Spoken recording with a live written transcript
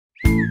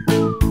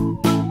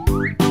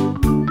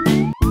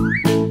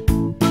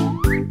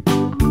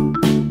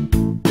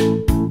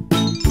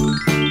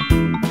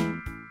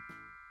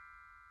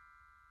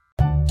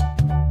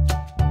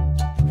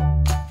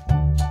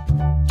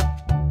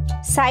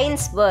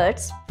Science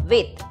words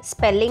with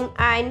spelling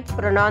and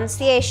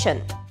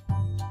pronunciation.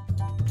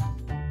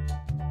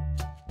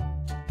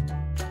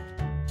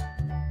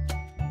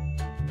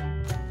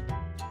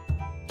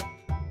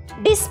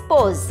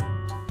 Dispose.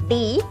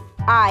 D-I-S-P-O-S-E.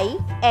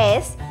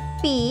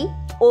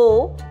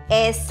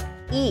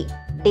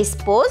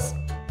 Dispose.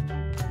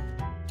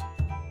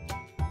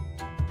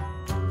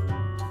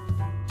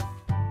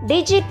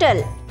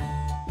 Digital.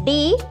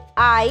 D-I-G-I-T-A-L.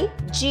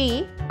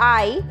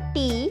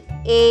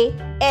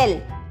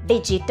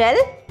 Digital.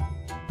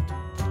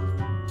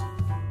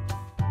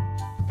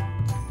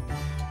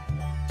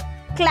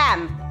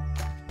 Clamp.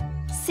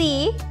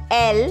 C-L-A-M-P.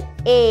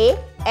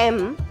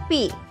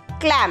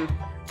 Clamp.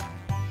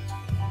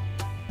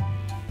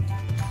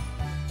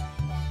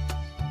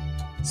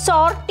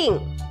 Sorting.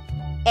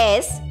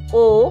 S-O-R-T-I-N-G.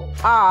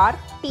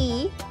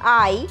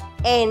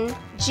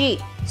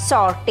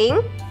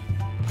 Sorting.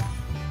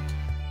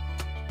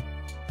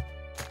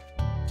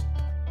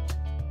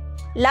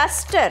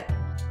 Luster.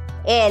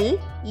 L-U-S-T-R-E.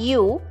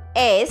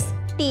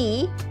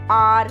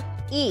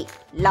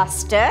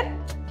 Luster.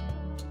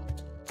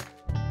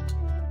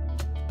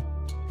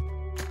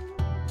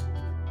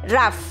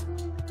 Rough.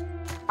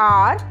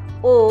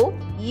 R-O-U-G-H.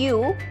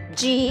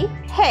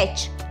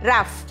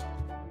 Rough.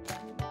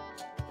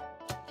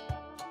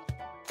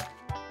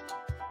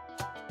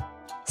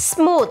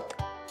 Smooth.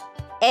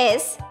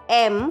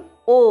 S-M-O-O-T-H.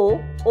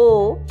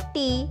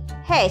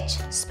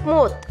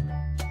 Smooth.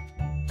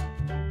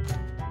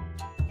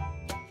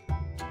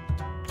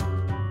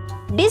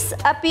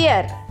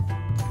 Disappear.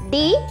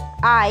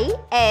 D-I-S-A-P-P-E-A-R.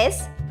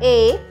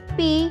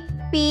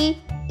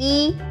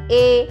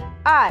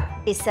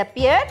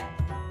 Disappear.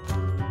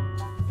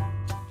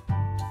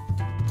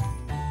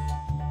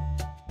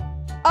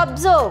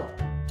 Observe.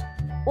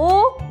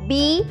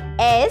 O-B-S-E-R-V-E.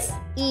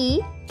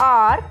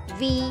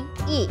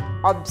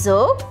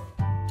 Observe.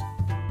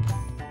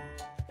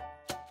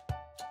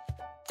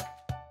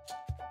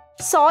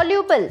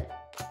 Soluble.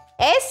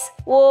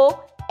 S-O-L-U-B-L-E.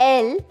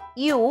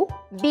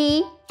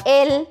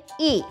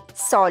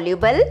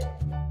 Soluble.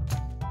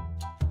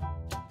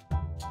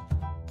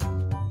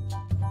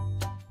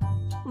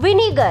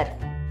 Vinegar.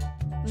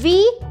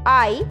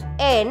 V-I-N-E-G-A-R.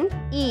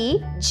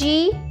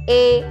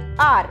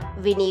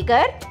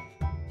 Vinegar.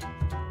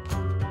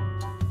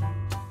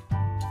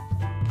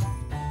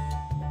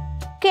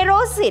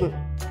 Kerosene.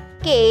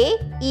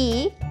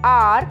 K-E-R-O-S-E-N-E.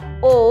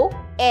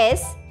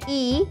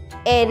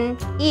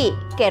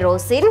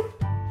 Kerosene.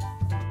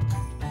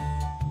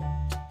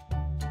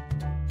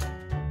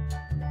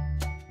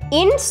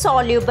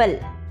 Insoluble.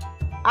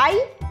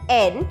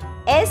 I-N-S-O-L-U-B-L-E.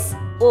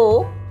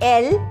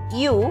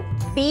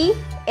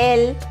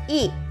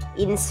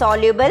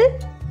 Insoluble.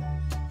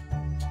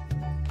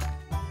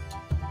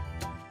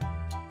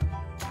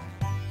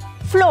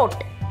 Float.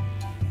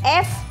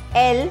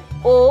 F-L-O-A-T.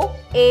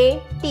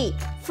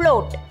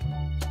 Float.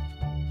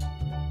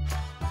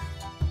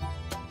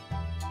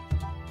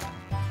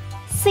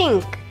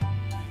 Sink.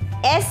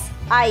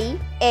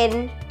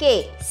 S-I-N-K.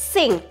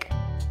 Sink.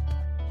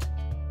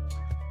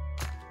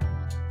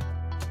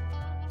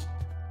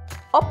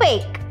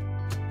 Opaque.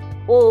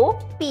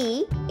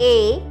 O-P-A-Q-U-E.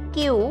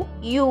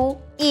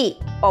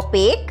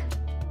 Opaque.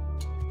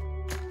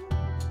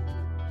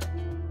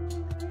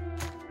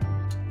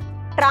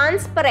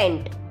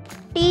 Transparent.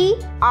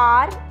 T-R-A-N-S-P-A-R-E-N-T.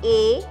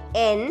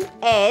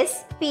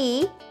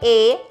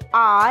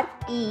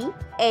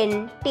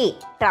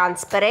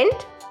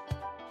 Transparent.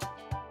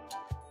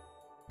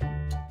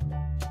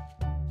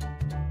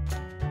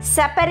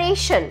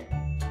 Separation.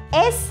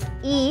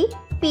 S-E-P-E-R-A-T-I-O-N.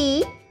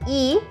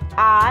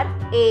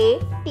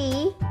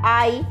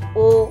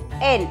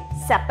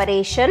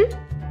 Separation.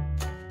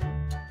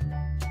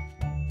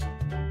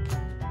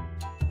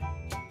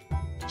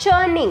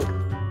 Churning.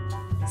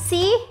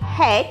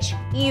 C-H-U-R-N-I-N-G.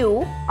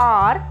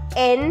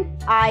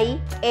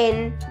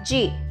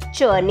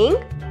 Churning.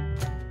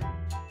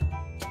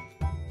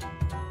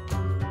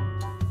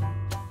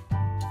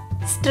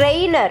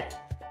 Strainer.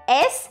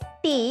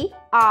 S-T-R-A-I-N-E-R.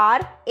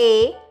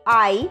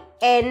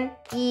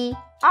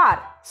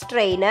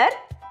 Strainer.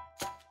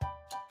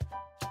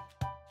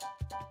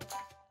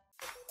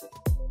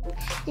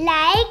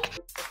 Like,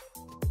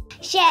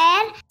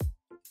 share,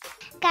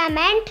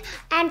 comment,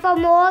 and for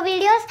more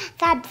videos,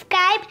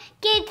 subscribe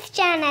Kids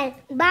channel.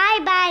 Bye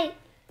bye.